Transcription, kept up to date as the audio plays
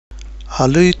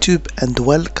Hello YouTube and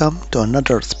welcome to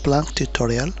another Splunk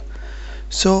tutorial.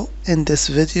 So in this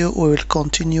video we will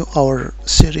continue our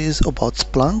series about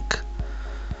Splunk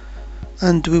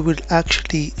and we will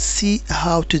actually see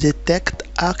how to detect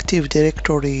Active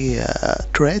Directory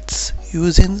threats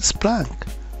using Splunk.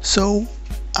 So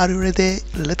are you ready?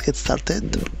 Let's get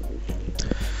started.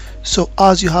 So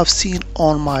as you have seen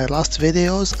on my last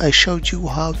videos, I showed you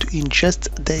how to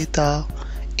ingest data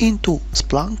into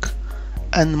Splunk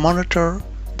and monitor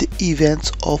the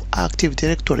events of Active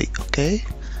Directory. Okay,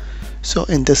 so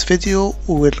in this video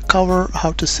we will cover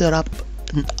how to set up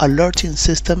an alerting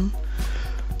system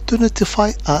to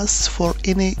notify us for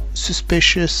any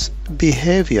suspicious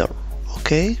behavior.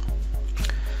 Okay,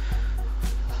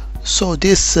 so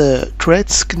these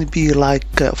threats can be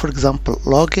like for example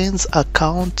logins,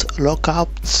 account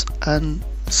lockouts, and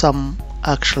some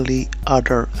actually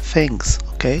other things.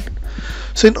 Okay,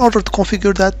 so in order to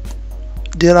configure that,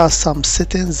 there are some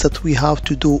settings that we have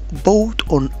to do both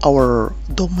on our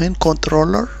domain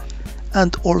controller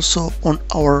and also on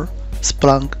our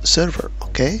Splunk server.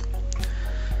 Okay,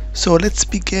 so let's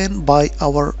begin by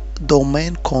our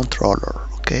domain controller.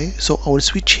 Okay, so I will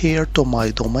switch here to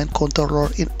my domain controller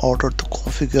in order to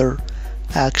configure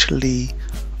actually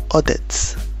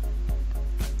audits.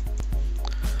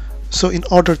 So in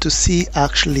order to see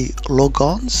actually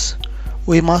logons,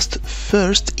 we must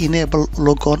first enable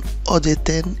logon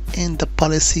auditing in the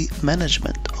policy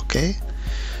management. Okay,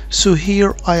 so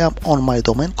here I am on my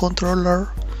domain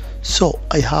controller, so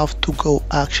I have to go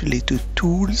actually to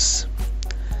tools,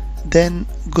 then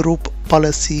group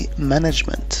policy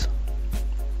management.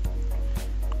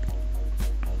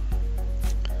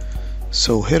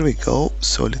 So here we go.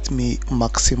 So let me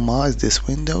maximize this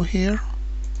window here.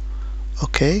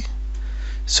 Okay,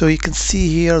 so you can see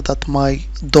here that my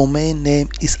domain name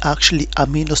is actually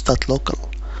aminos.local,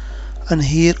 and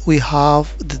here we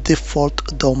have the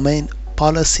default domain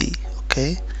policy.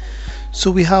 Okay,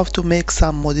 so we have to make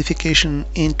some modification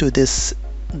into this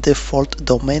default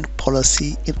domain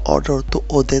policy in order to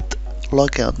audit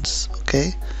logins.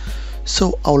 Okay,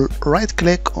 so I'll right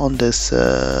click on this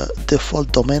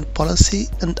default domain policy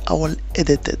and I will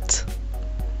edit it.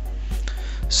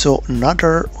 So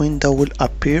another window will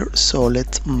appear, so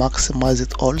let's maximize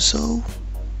it also,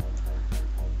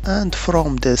 and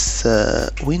from this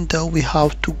window we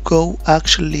have to go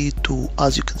actually to,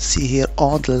 as you can see here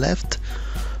on the left,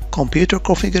 computer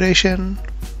configuration,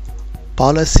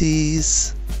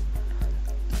 policies,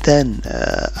 then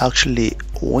actually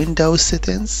Windows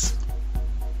settings,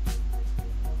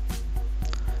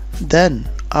 then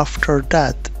after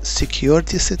that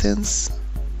security settings,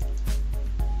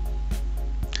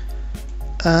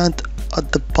 and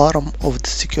at the bottom of the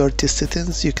security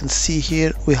settings you can see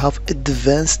here we have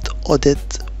advanced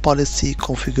audit policy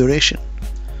configuration.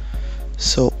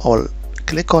 So I'll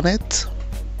click on it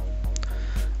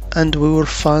and we will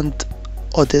find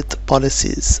audit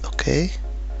policies. Okay,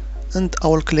 and I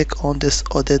will click on this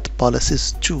audit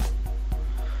policies too,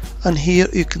 and here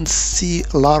you can see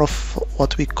a lot of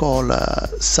what we call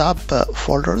sub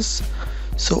folders.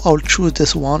 So I'll choose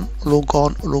this one,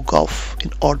 logon, logoff,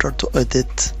 in order to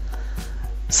edit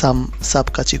some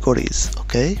subcategories.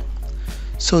 Okay,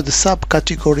 so the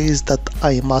subcategories that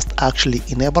I must actually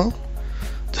enable,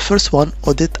 the first one,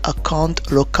 audit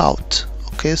account lockout.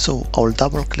 Okay, so I will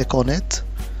double click on it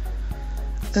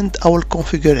and I will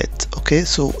configure it. Okay,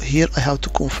 so here I have to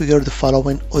configure the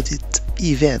following audit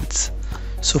events.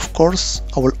 So of course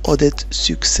I will audit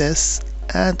success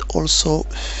and also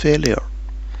failure.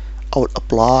 I will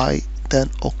apply, then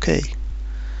OK.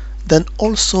 Then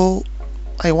also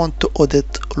I want to audit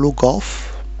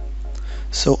logoff,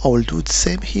 so I will do the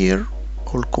same here.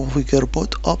 I will configure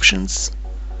both options,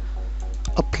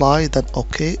 apply, then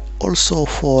OK. Also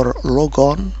for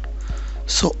logon,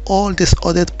 so all these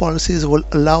audit policies will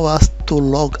allow us to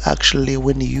log actually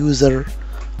when user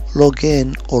log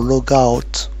in or log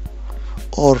out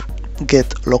or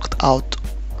get locked out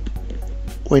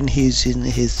when he's in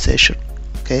his session.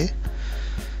 Okay,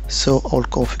 so I'll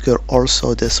configure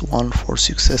also this one for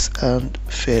success and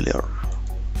failure,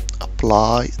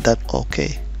 apply, then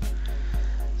OK.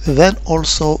 Then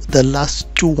also the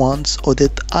last two ones,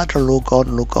 audit other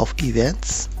logon logoff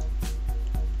events.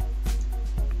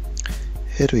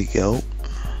 Here we go,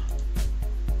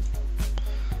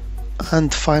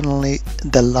 and finally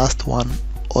the last one,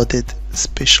 audit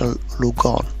special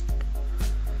logon.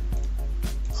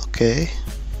 Okay,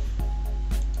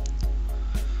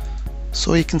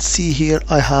 so you can see here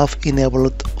I have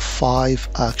enabled 5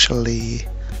 actually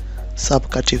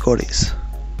subcategories.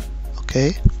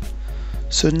 Okay,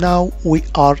 so now we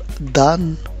are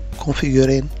done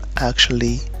configuring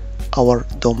actually our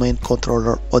domain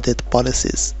controller audit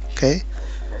policies. Okay,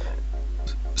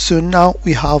 so now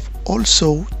we have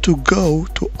also to go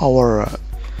to our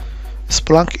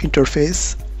Splunk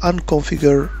interface and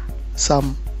configure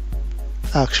some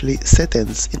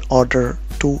settings in order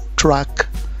to track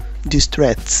these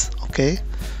threats. Okay,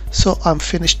 so I'm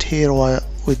finished here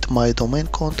with my domain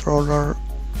controller.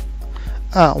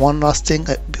 One last thing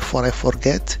before I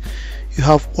forget, you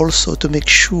have also to make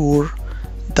sure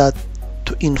that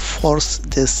to enforce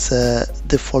this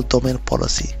default domain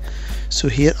policy. So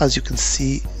here, as you can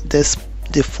see, this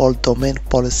default domain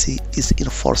policy is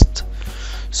enforced.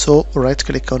 So right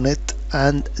click on it,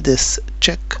 and this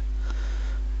check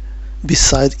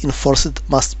beside enforced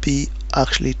must be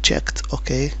actually checked.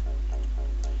 Okay,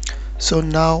 so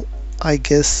now I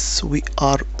guess we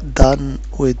are done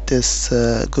with this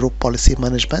group policy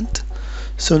management.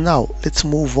 So now let's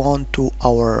move on to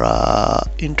our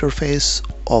interface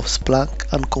of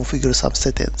Splunk and configure some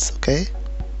settings. Okay,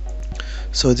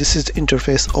 so this is the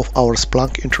interface of our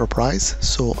Splunk enterprise.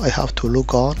 So I have to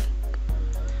log on,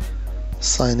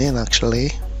 sign in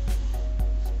actually.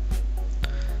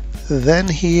 Then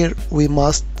here we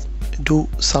must do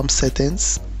some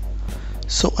settings.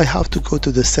 So I have to go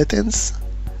to the settings,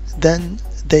 then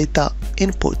data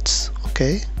inputs.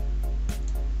 Okay,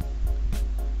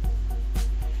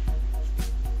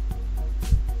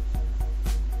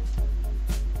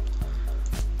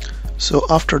 so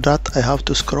after that I have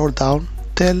to scroll down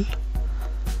till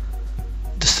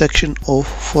the section of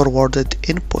forwarded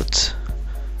inputs,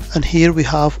 and here we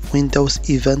have Windows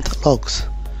event logs.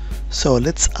 So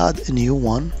let's add a new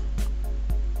one.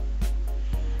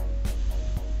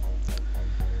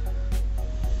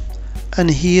 And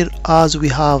here, as we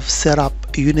have set up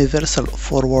a universal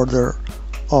forwarder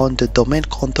on the domain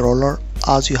controller,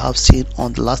 as you have seen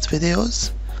on the last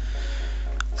videos,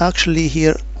 actually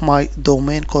here my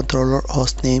domain controller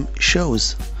hostname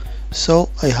shows. So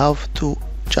I have to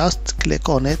just click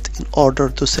on it in order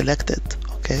to select it.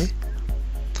 Okay,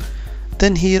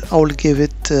 then here I will give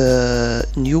it a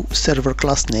new server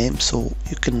class name, so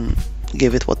you can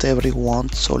give it whatever you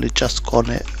want. So let's just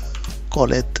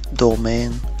call it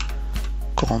domain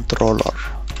controller.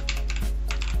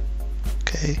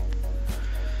 Okay,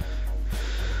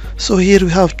 so here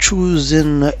we have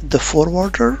chosen the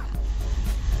forwarder.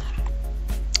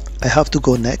 I have to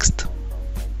go next.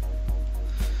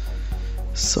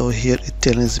 So here it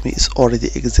tells me it already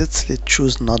exists. Let's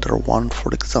choose another one.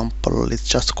 For example, let's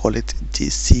just call it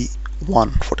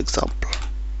DC1 for example.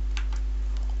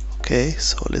 Okay,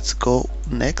 so let's go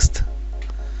next.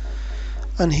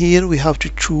 And here we have to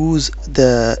choose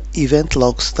the event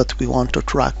logs that we want to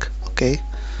track. Okay,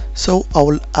 so I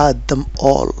will add them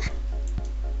all.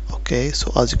 Okay,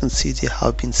 so as you can see, they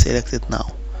have been selected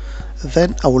now.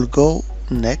 Then I will go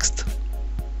next.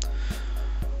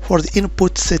 For the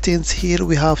input settings, here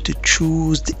we have to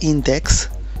choose the index.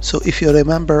 So if you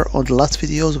remember on the last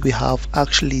videos, we have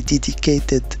actually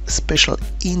dedicated special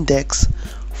index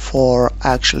for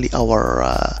actually our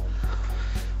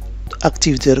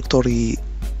Active Directory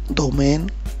domain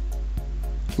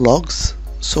logs.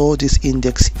 So this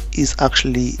index is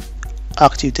actually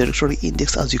Active Directory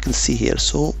index, as you can see here.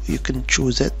 So you can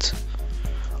choose it,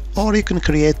 or you can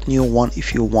create new one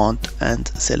if you want and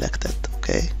select it.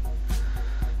 Okay,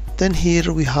 then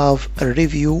here we have a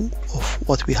review of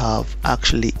what we have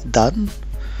actually done.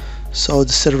 So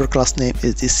the server class name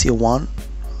is DC1,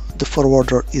 the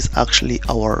forwarder is actually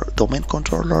our domain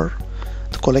controller,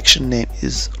 the collection name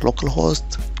is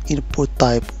localhost, input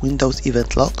type Windows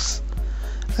event logs,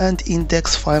 and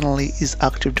index finally is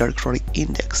Active Directory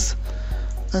index,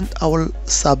 and I will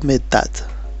submit that.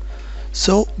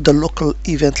 So the local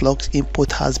event logs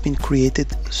input has been created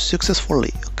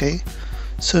successfully. Okay,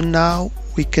 so now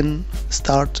we can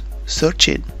start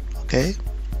searching. Okay,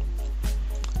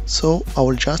 so I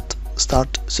will just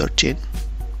start searching.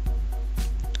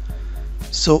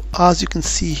 So as you can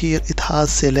see here, it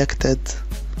has selected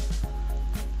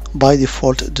by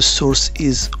default the source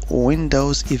is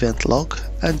Windows event log,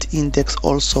 and index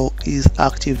also is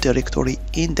Active Directory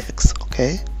index.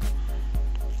 Okay,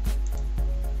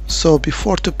 so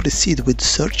before to proceed with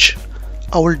search,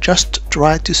 I will just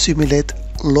try to simulate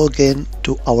login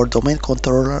to our domain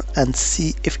controller and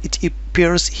see if it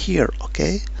appears here.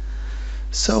 Okay,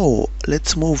 so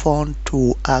let's move on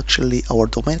to actually our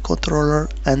domain controller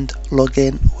and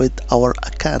login with our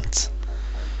account.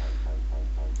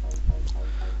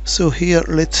 So here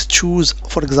let's choose,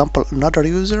 for example, another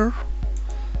user.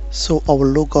 So I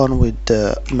will log on with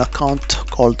an account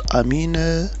called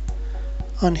Amina,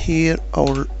 and here I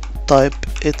will type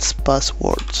its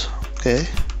password. Okay,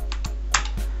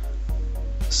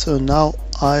 so now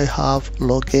I have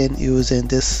login using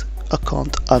this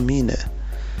account Amine.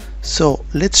 So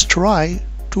let's try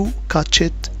to catch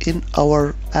it in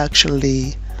our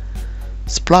actually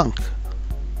Splunk.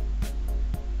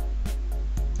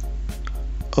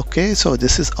 Okay, so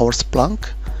this is our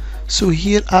Splunk. So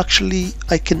here actually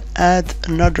I can add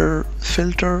another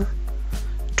filter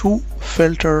to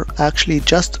filter actually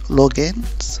just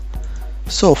logins.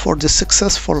 So for the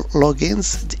successful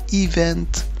logins, the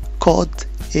event code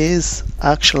is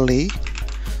actually,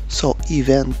 so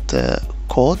event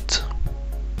code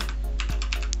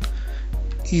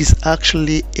is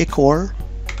actually equal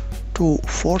to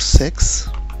 46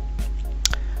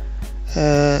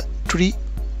 3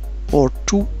 or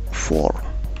 24.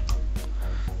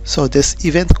 So this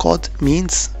event code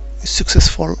means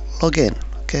successful login.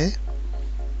 Okay,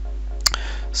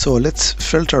 so let's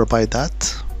filter by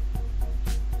that.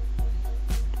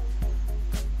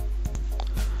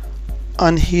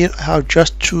 And here I have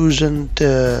just chosen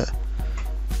the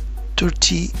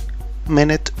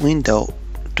 30-minute window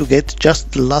to get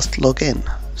just the last login.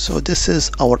 So this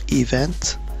is our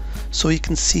event. So you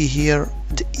can see here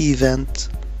the event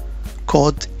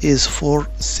code is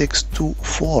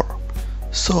 4624.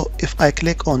 So if I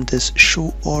click on this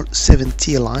show all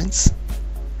 70 lines,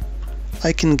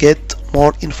 I can get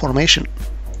more information.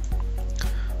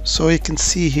 So you can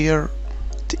see here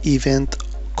the event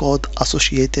code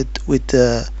associated with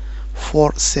the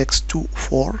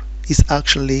 4624 is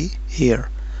actually here.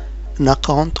 An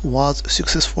account was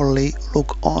successfully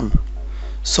logged on.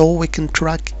 So we can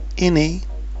track any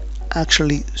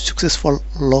actually successful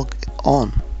log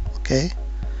on. Okay,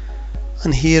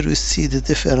 and here we see the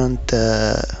different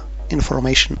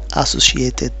information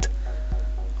associated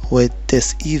with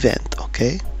this event.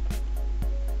 Okay,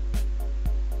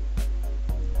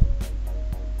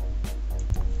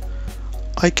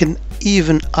 I can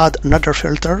even add another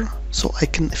filter, so I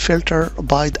can filter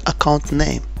by the account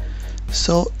name.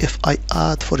 So if I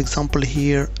add, for example,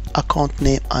 here account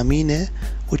name Amine,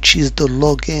 which is the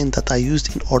login that I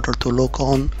used in order to log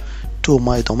on to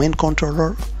my domain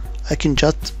controller, I can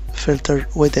just filter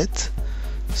with it.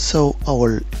 So I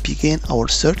will begin our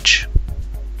search.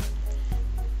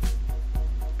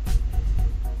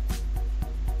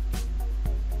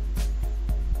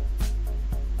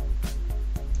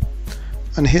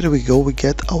 And here we go, we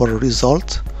get our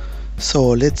result.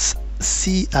 So let's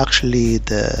see actually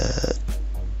the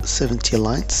 70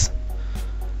 lines.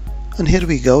 And here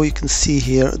we go, you can see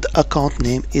here the account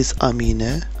name is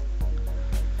Amine,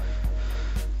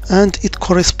 and it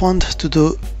corresponds to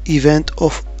the event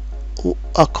of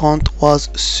account was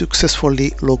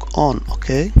successfully logged on.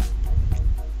 Okay,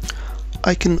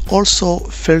 I can also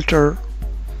filter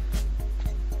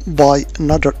by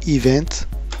another event,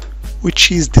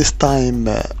 which is this time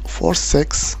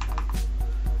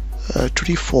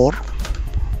 4634.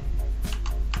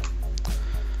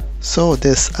 So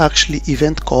this actually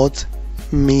event code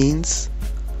means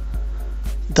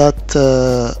that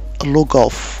log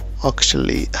off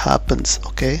actually happens.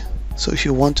 Okay, so if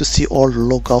you want to see all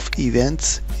log off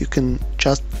events, you can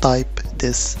just type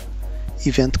this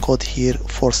event code here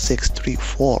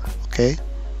 4634. Okay,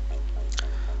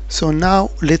 so now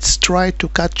let's try to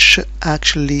catch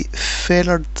actually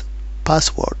failed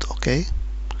password. Okay,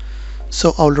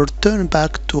 so I'll return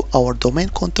back to our domain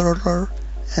controller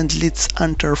and let's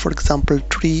enter, for example,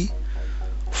 3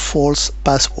 false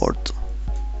password.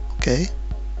 Okay,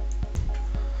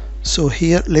 so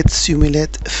here let's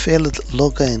simulate failed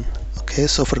login. Okay,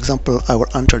 so for example, I will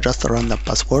enter just a random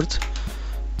password,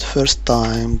 the first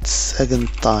time, the second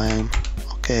time,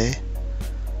 okay,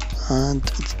 and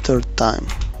the third time.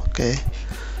 Okay,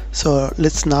 so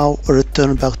let's now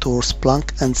return back to our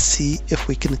Splunk and see if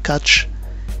we can catch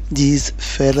these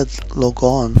failed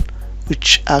logon,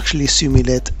 which actually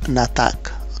simulate an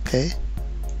attack. Okay,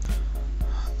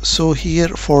 so here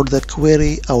for the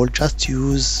query I will just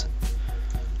use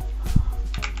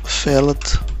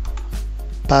failed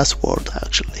password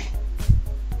actually.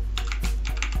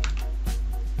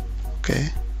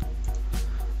 Okay,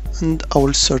 and I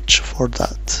will search for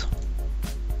that.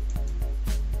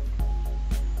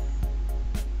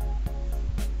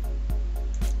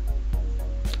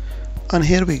 And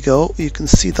here we go, you can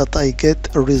see that I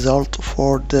get a result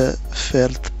for the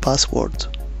failed password.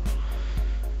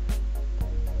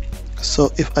 So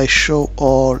if I show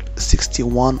all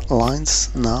 61 lines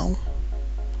now,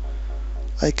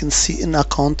 I can see an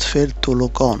account failed to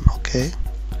log on. Okay,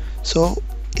 so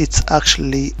it's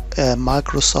actually a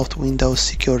Microsoft Windows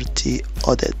Security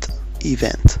Audit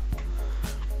event.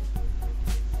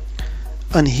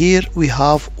 And here we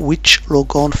have which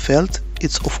logon failed.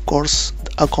 It's of course the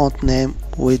account name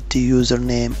with the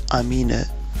username Amina,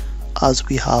 as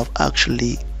we have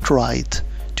actually tried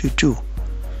to do.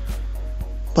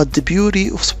 But the beauty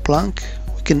of Splunk,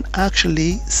 we can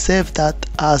actually save that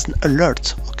as an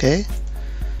alert. Okay,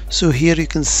 so here you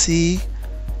can see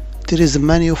there is a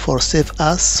menu for save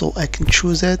as, so I can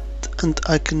choose it and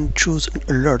I can choose an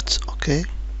alert. Okay,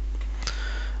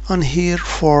 and here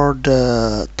for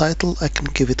the title I can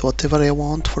give it whatever I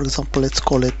want. For example, let's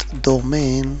call it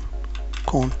domain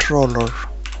controller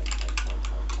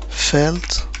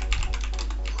failed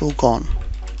logon.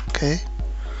 Okay,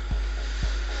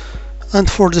 and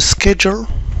for the schedule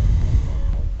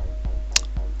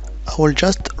I will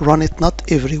just run it not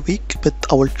every week, but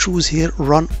I will choose here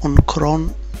run on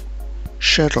cron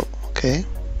schedule. Okay,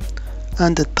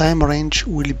 and the time range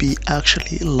will be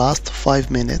actually last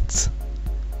 5 minutes.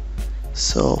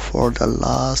 So for the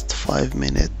last 5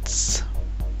 minutes,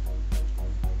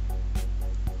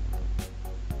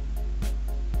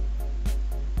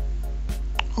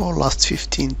 or last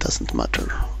 15, doesn't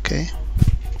matter. Okay,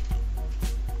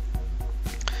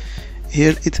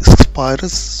 here it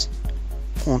expires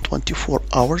on 24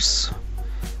 hours.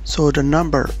 So the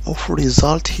number of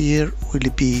result here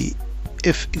will be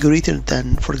if greater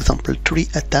than, for example, 3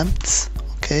 attempts.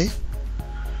 Okay,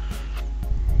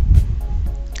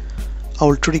 I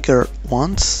will trigger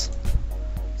once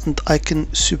and I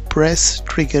can suppress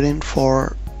triggering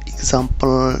for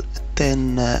example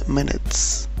 10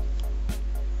 minutes.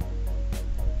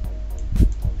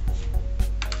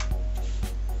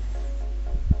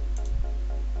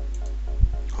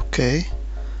 Okay,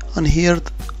 and here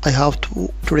I have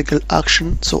to trigger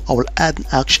action, so I will add an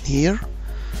action here,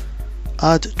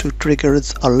 add to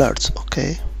triggers alerts.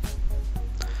 Okay,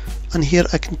 and here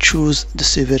I can choose the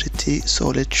severity, so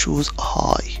let's choose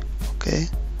high. Okay,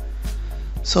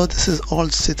 so this is all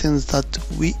the settings that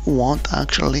we want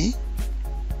actually,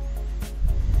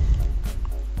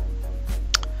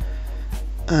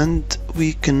 and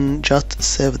we can just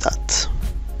save that.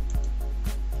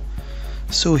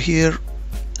 So here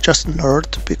just an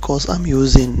alert because I'm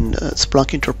using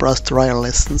Splunk Enterprise trial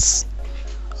license.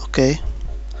 Okay,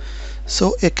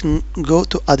 so I can go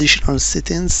to additional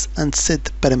settings and set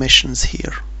the permissions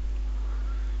here.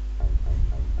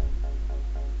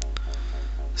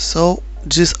 So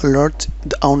this alert,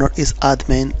 the owner is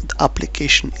admin, the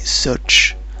application is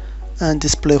search, and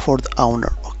display for the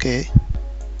owner. Okay,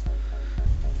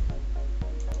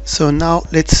 so now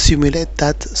let's simulate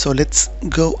that. So let's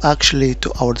go actually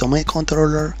to our domain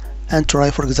controller and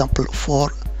try, for example, for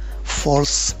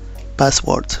false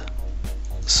password.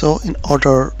 So in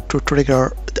order to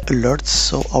trigger the alerts,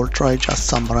 so I'll try just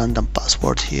some random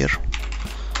password here.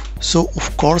 So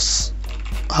of course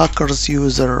hackers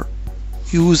use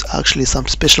actually some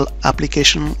special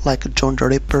application like John the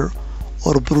Ripper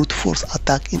or brute force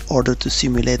attack in order to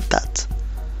simulate that.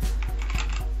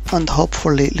 And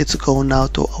hopefully let's go now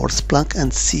to our Splunk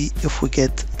and see if we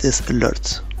get this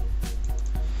alert.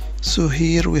 So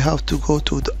here we have to go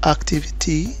to the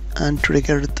activity and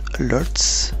triggered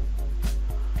alerts.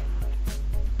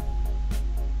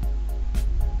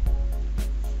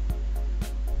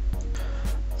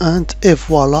 And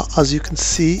voila, as you can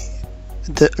see,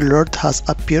 the alert has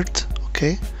appeared.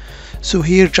 Okay, so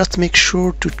here just make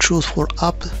sure to choose for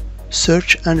app,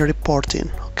 search and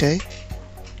reporting. Okay,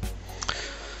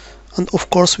 and of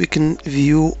course we can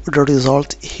view the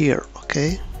result here.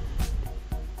 Okay,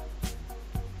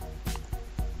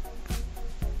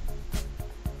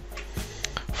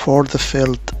 for the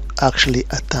failed actually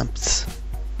attempts.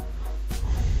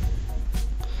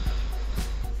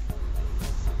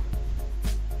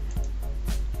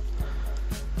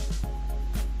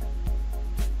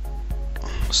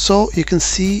 So you can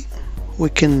see we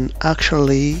can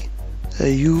actually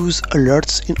use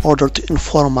alerts in order to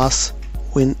inform us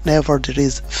whenever there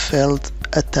is failed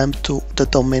attempt to the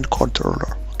domain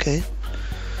controller. Okay,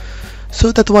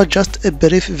 so that was just a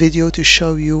brief video to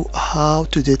show you how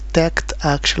to detect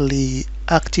actually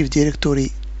Active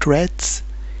Directory threats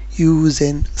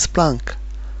using Splunk.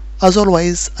 As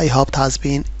always, I hope it has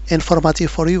been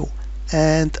informative for you,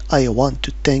 and I want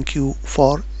to thank you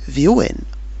for viewing.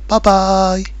 Bye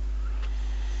bye.